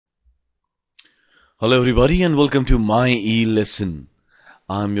Hello everybody and welcome to my e-lesson.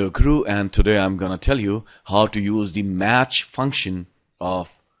 I'm your guru and today I'm gonna tell you how to use the match function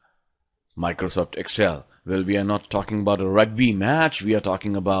of Microsoft Excel. Well, we are not talking about a rugby match, we are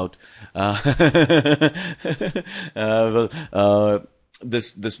talking about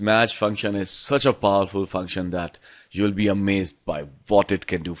this match function is such a powerful function that you'll be amazed by what it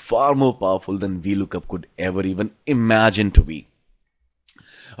can do, far more powerful than Vlookup could ever even imagine to be.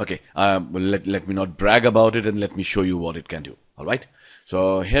 Okay, let me not brag about it and let me show you what it can do. All right.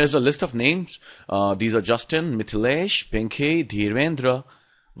 So here's a list of names. These are Justin, Mithilesh, Pinky, Dhirendra,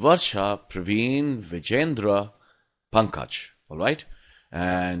 Varsha, Praveen, Vijendra, Pankaj. All right.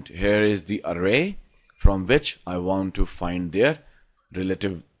 And here is the array from which I want to find their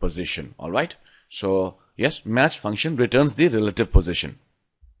relative position. All right. So yes, match function returns the relative position.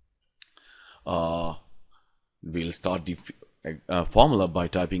 We'll start the formula by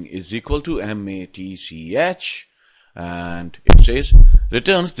typing is equal to match, and it says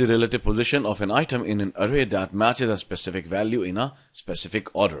returns the relative position of an item in an array that matches a specific value in a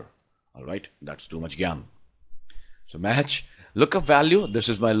specific order. All right, that's too much gyan. So match lookup value, this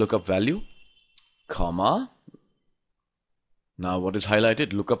is my lookup value, comma. Now what is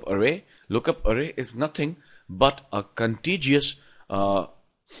highlighted? Lookup array. Lookup array is nothing but a contiguous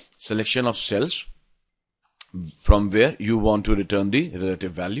selection of cells from where you want to return the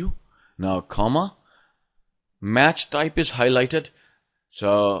relative value. Now comma, match type is highlighted.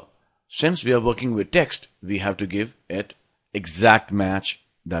 So since we are working with text, we have to give it exact match,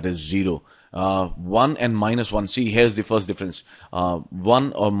 that is 0. 1 and -1. See, here's the first difference.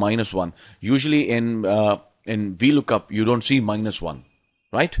 1 or -1. Usually in VLOOKUP you don't see -1,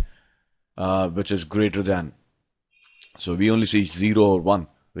 right? Which is greater than. So we only see 0 or 1,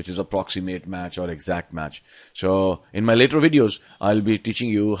 which is approximate match or exact match. So in my later videos, I'll be teaching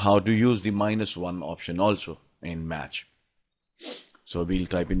you how to use the -1 option also in match. So we'll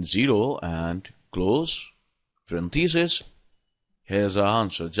type in 0 and close parenthesis. Here's our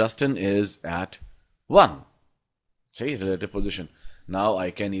answer. Justin is at 1. See, relative position. Now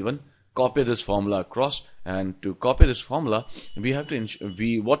I can even copy this formula across, and to copy this formula, we have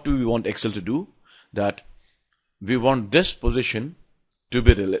to what do we want Excel to do? That we want this position to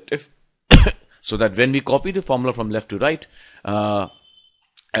be relative so that when we copy the formula from left to right,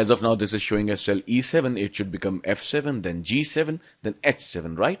 as of now this is showing as cell E7, it should become F7, then G7, then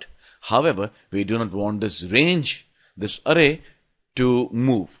H7, right? However, we do not want this range, this array to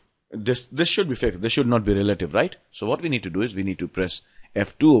move. This should be fixed. This should not be relative, right? So what we need to do is we need to press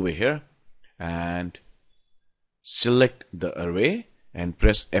F2 over here and select the array and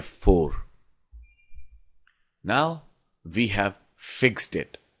press F4. Now we have fixed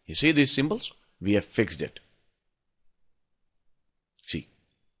it. You see these symbols? We have fixed it. See,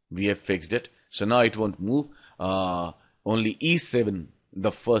 we have fixed it. So now it won't move. Only E7,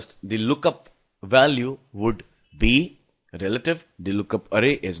 the lookup value would be relative. The lookup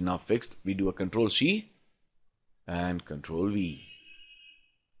array is now fixed. We do a Control C and Control V.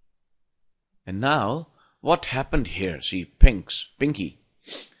 And now what happened here? See, Pinky.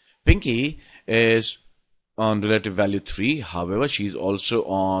 Pinky is on relative value 3. However, she's also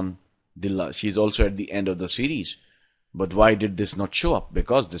at the end of the series. But why did this not show up?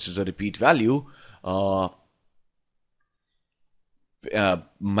 Because this is a repeat value.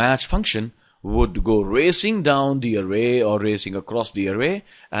 Match function would go racing down the array or racing across the array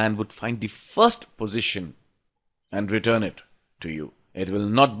and would find the first position and return it to you. It will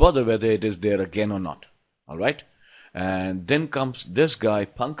not bother whether it is there again or not. All right. And then comes this guy,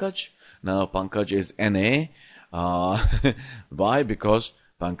 Pankaj. Now Pankaj is NA. Why? Because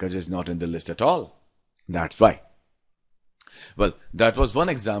Pankaj is not in the list at all. That's why. Well, that was one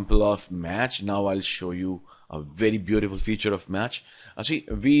example of match. Now I'll show you a very beautiful feature of match. See,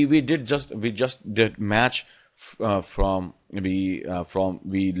 we just did match we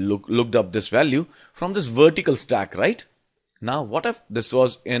looked up this value from this vertical stack, right? Now what if this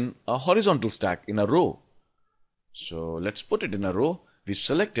was in a horizontal stack in a row? So let's put it in a row. We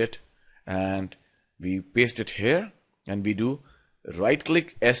select it and we paste it here and we do right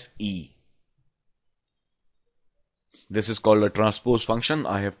click SE. This is called a transpose function.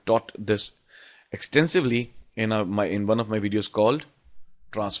 I have taught this extensively in one of my videos called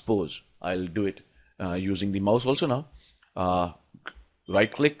transpose. I'll do it using the mouse also now.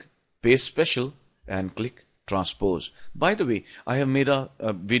 Right click, paste special and click transpose. By the way, I have made a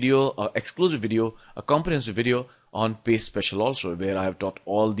exclusive video, a comprehensive video on paste special also, where I have taught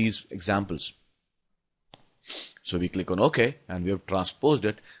all these examples. So we click on OK and we have transposed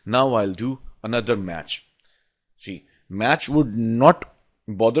it. Now I'll do another match. See, match would not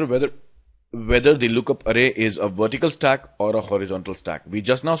bother whether whether the lookup array is a vertical stack or a horizontal stack. We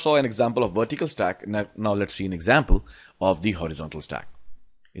just now saw an example of vertical stack. Now let's see an example of the horizontal stack.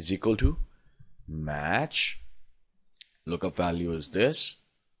 Is equal to match, lookup value is this,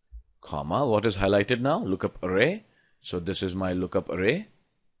 comma, what is highlighted now? Lookup array. So this is my lookup array.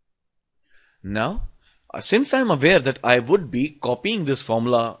 Now, since I'm aware that I would be copying this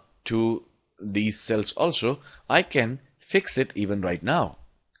formula to these cells also, I can fix it even right now.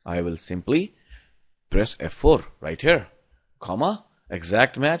 I will simply press F4 right here, comma,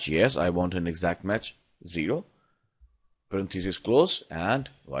 exact match. Yes, I want an exact match, 0. Parenthesis close, and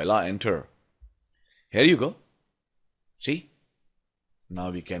voila, enter. Here you go. See?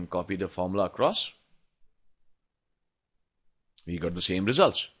 Now we can copy the formula across. We got the same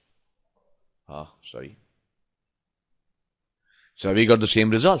results. So we got the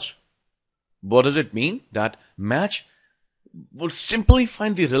same results. What does it mean? That match will simply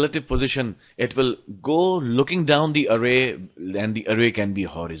find the relative position. It will go looking down the array, and the array can be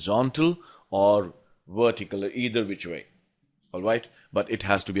horizontal or vertical, either which way. All right, but it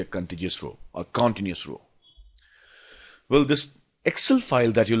has to be a contiguous row, a continuous row. Well, this Excel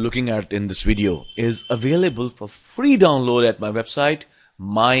file that you're looking at in this video is available for free download at my website,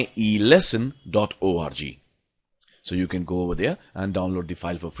 myelesson.org. So you can go over there and download the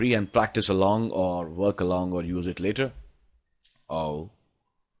file for free and practice along or work along or use it later.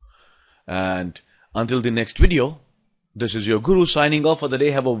 And until the next video, this is your guru signing off for the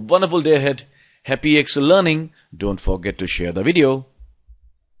day. Have a wonderful day ahead. Happy Excel learning. Don't forget to share the video.